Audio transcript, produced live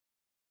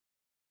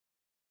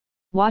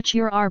Watch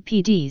your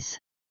RPDs.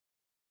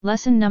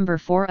 Lesson number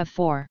 4 of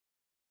 4.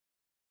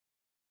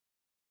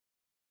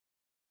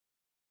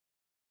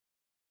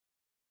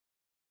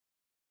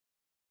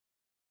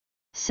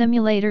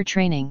 Simulator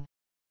training.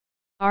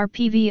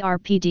 RPV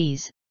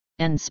RPDs,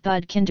 and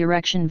spudcan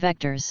direction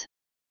vectors.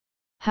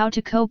 How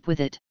to cope with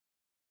it.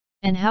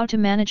 And how to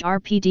manage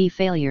RPD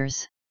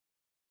failures.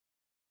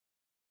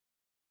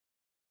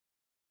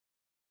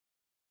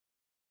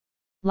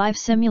 Live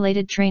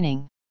simulated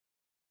training.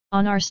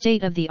 On our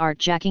state-of-the-art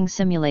jacking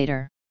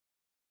simulator.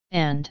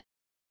 And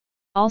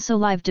also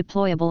live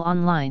deployable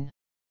online.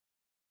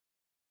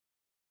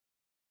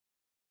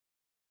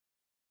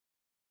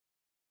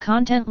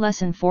 Content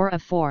Lesson 4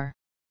 of 4.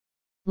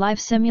 Live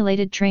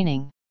simulated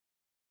training.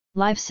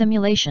 Live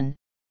simulation,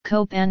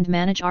 cope and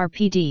manage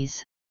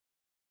RPDs.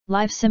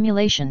 Live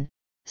simulation,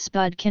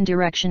 spudcan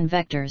direction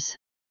vectors.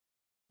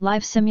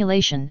 Live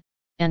simulation,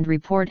 and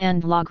report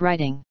and log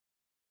writing.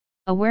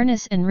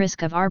 Awareness and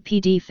risk of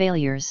RPD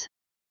failures.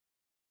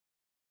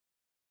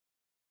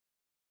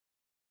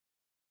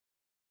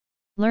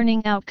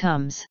 Learning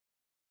outcomes.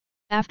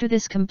 After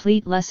this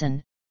complete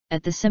lesson,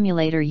 at the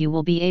simulator you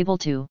will be able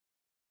to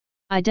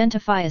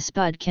identify a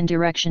spudcan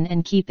direction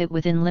and keep it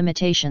within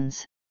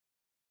limitations.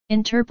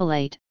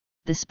 Interpolate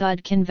the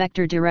spudcan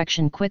vector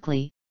direction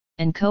quickly,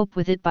 and cope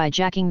with it by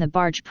jacking the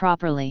barge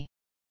properly.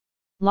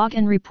 Log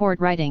and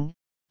report writing,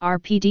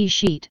 RPD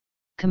sheet,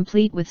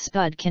 complete with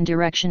spudcan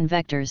direction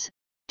vectors,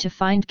 to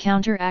find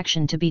counter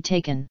action to be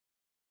taken.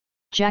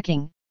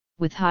 Jacking,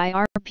 with high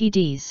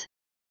RPDs.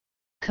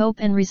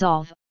 Cope and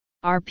resolve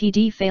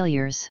RPD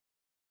failures.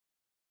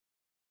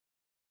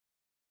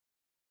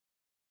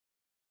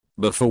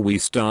 Before we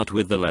start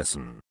with the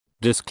lesson,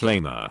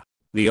 disclaimer.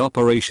 The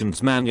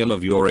operations manual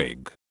of your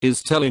rig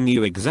is telling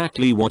you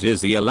exactly what is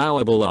the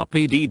allowable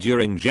RPD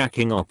during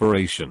jacking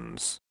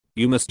operations.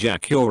 You must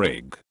jack your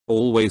rig,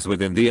 always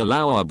within the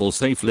allowable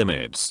safe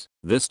limits,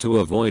 this to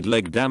avoid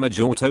leg damage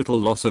or total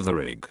loss of the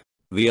rig.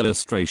 The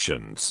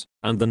illustrations,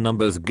 and the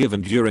numbers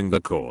given during the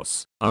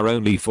course, are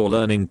only for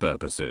learning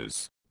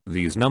purposes.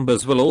 These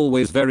numbers will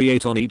always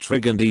variate on each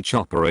rig and each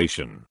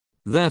operation.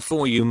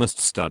 Therefore you must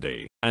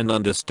study and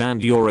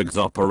understand your rig's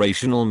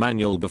operational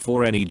manual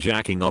before any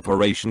jacking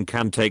operation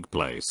can take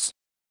place.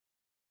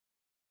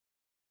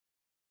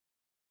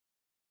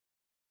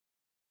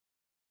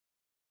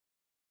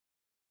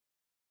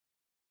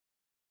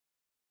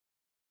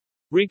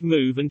 Rig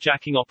Move and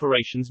Jacking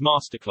Operations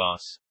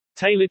Masterclass.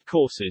 Tailored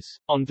courses,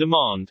 on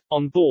demand,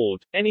 on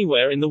board,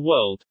 anywhere in the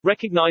world,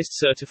 recognized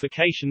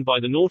certification by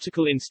the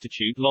Nautical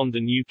Institute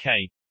London,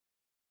 UK.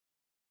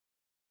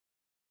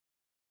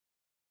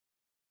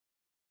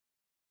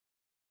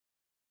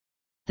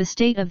 The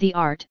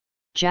state-of-the-art,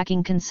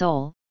 jacking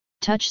console,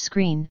 touch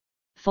screen,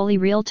 fully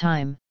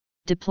real-time,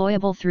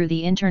 deployable through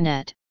the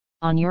internet,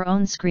 on your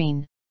own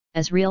screen,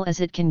 as real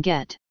as it can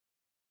get.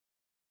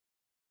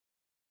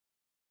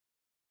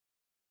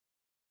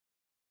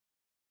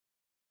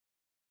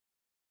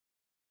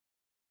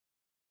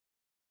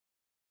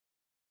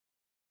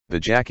 The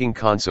jacking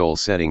console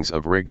settings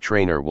of Rig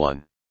Trainer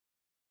 1.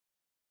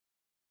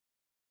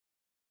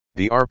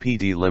 The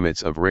RPD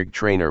limits of Rig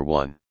Trainer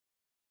 1.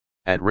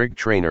 At Rig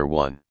Trainer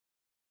 1.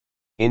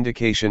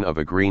 Indication of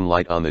a green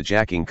light on the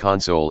jacking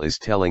console is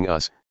telling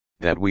us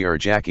that we are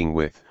jacking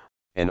with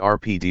an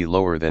RPD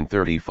lower than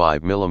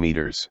 35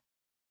 mm.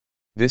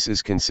 This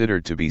is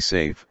considered to be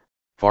safe,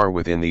 far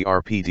within the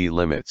RPD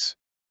limits.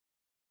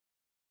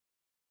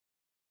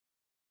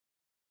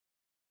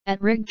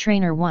 At Rig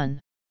Trainer 1.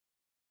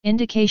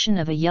 Indication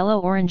of a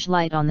yellow-orange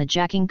light on the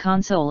jacking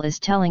console is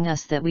telling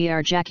us that we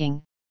are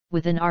jacking,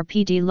 with an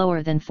RPD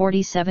lower than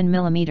 47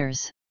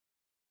 mm.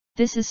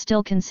 This is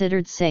still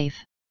considered safe,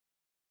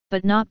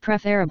 but not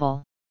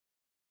preferable.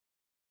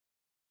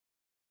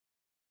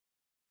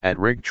 At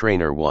Rig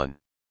Trainer 1.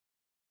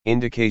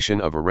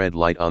 Indication of a red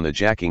light on the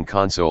jacking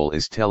console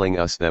is telling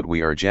us that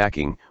we are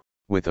jacking,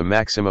 with a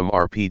maximum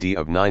RPD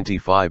of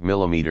 95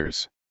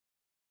 mm.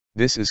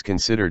 This is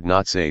considered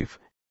not safe,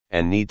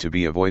 and need to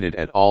be avoided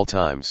at all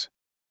times.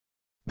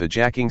 The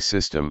jacking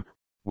system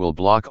will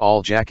block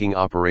all jacking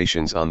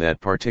operations on that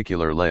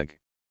particular leg.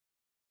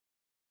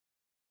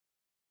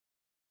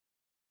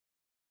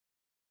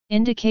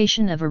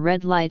 Indication of a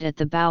red light at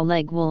the bow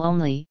leg will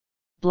only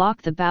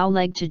block the bow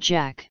leg to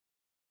jack.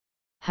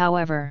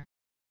 However,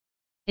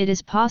 it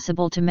is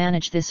possible to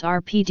manage this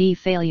RPD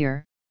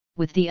failure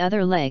with the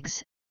other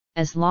legs,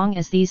 as long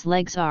as these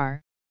legs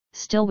are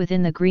still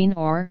within the green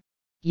or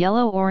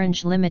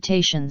yellow-orange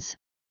limitations,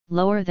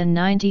 lower than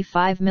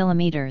 95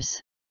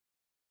 mm.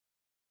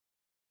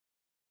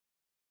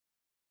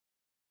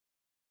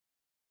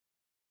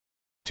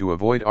 To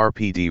avoid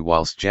RPD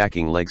whilst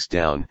jacking legs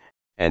down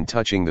and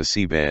touching the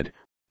seabed,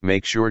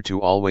 make sure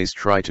to always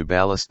try to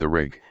ballast the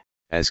rig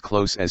as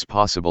close as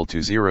possible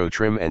to zero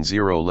trim and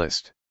zero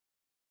list.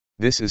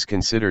 This is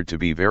considered to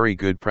be very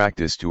good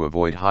practice to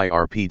avoid high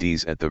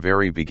RPDs at the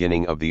very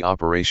beginning of the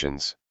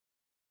operations.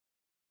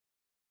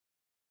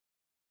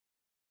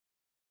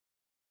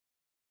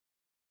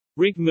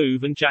 Rig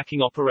Move and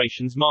Jacking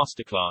Operations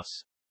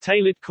Masterclass.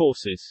 Tailored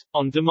courses,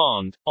 on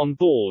demand, on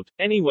board,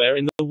 anywhere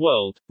in the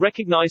world,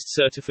 recognized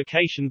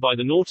certification by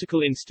the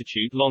Nautical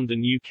Institute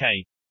London,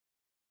 UK.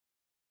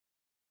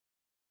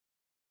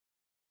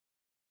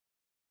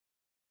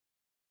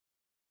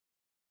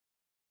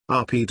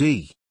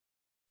 RPD.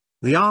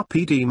 The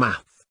RPD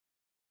Math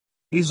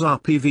is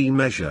RPV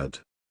measured.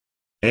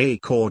 A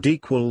chord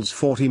equals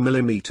 40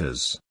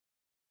 mm.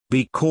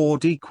 B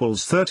chord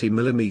equals 30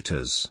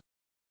 mm.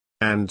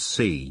 And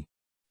C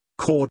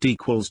chord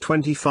equals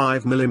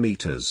 25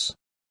 mm.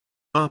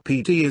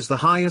 RPD is the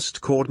highest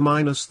chord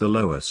minus the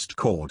lowest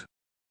chord.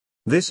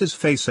 This is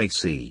face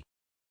AC.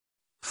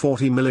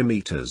 40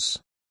 mm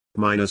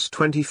minus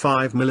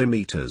 25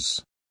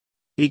 mm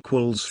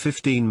equals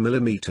 15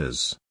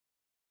 mm.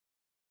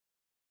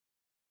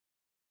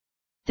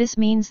 This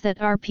means that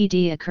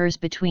RPD occurs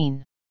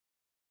between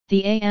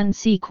the A and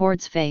C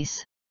chords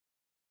face.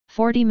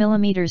 40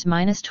 mm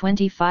minus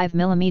 25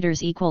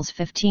 mm equals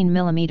 15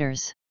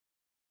 mm.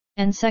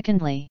 And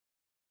secondly,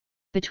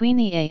 between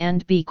the A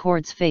and B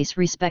chords face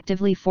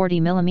respectively 40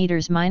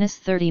 mm minus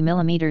 30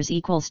 mm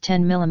equals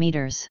 10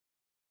 mm.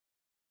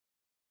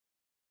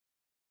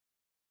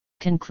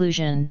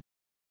 Conclusion.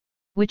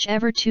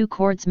 Whichever two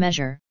chords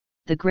measure,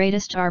 the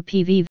greatest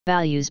RPV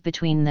values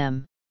between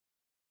them,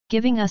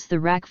 giving us the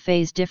rack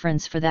phase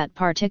difference for that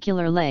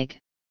particular leg.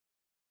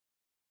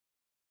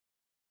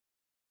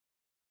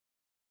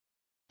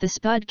 The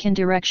spudcan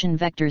direction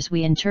vectors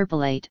we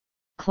interpolate,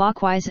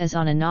 clockwise as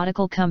on a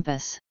nautical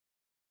compass.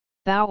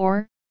 Bow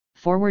or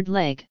forward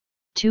leg,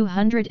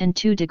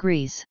 202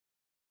 degrees.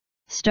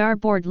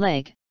 Starboard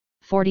leg,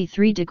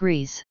 43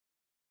 degrees.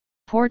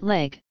 Port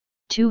leg,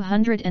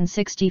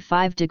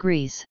 265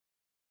 degrees.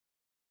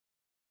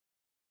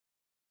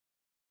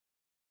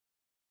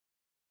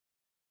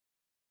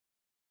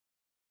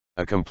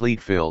 A complete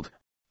filled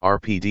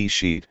RPD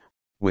sheet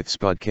with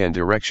spudcan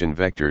direction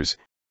vectors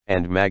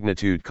and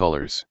magnitude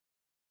colors.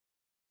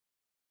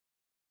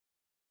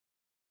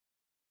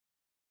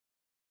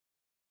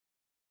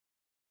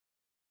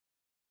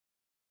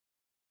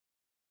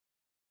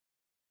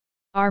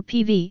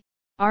 RPD,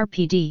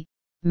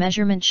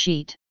 measurement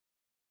sheet.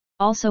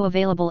 Also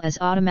available as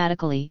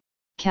automatically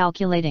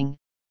calculating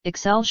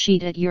Excel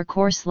sheet at your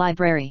course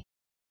library.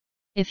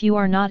 If you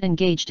are not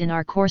engaged in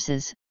our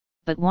courses,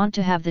 but want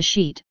to have the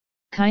sheet,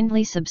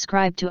 kindly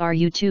subscribe to our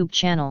YouTube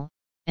channel,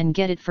 and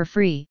get it for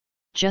free.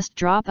 Just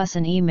drop us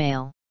an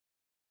email.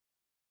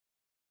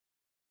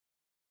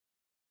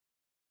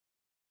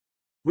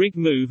 Rig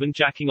Move and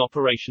Jacking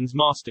Operations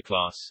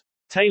Masterclass.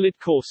 Tailored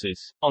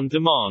courses, on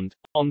demand,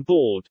 on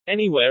board,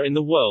 anywhere in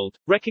the world,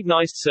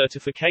 recognized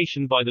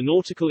certification by the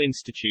Nautical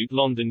Institute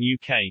London,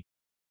 UK.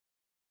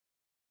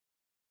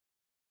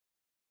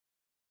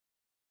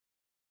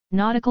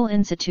 Nautical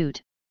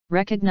Institute,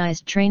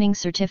 recognized training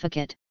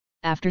certificate,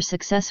 after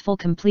successful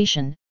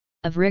completion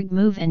of Rig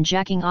Move and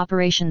Jacking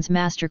Operations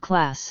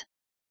Masterclass.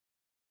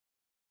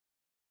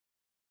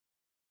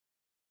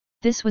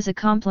 This was a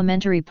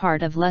complementary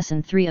part of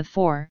Lesson 3 of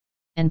 4,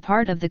 and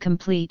part of the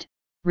complete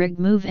Rig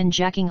Move and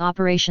Jacking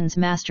Operations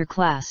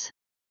Masterclass.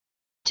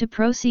 To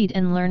proceed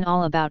and learn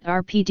all about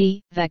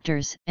RPD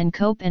vectors and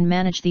cope and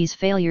manage these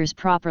failures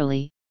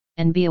properly,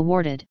 and be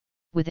awarded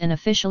with an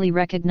officially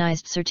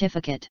recognized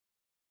certificate,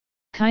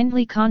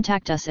 kindly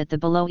contact us at the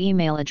below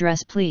email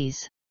address,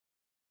 please.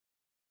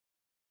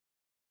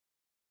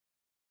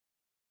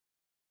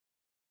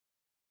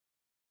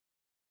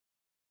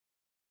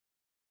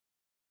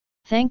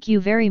 Thank you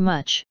very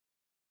much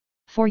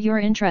for your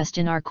interest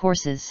in our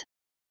courses.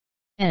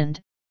 And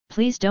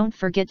please don't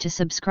forget to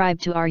subscribe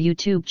to our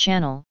YouTube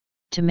channel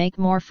to make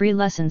more free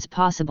lessons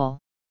possible.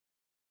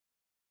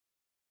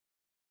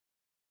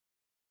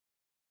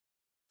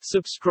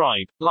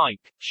 Subscribe,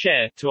 like,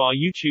 share to our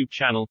YouTube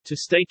channel to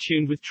stay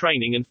tuned with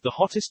training and the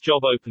hottest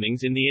job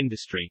openings in the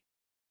industry.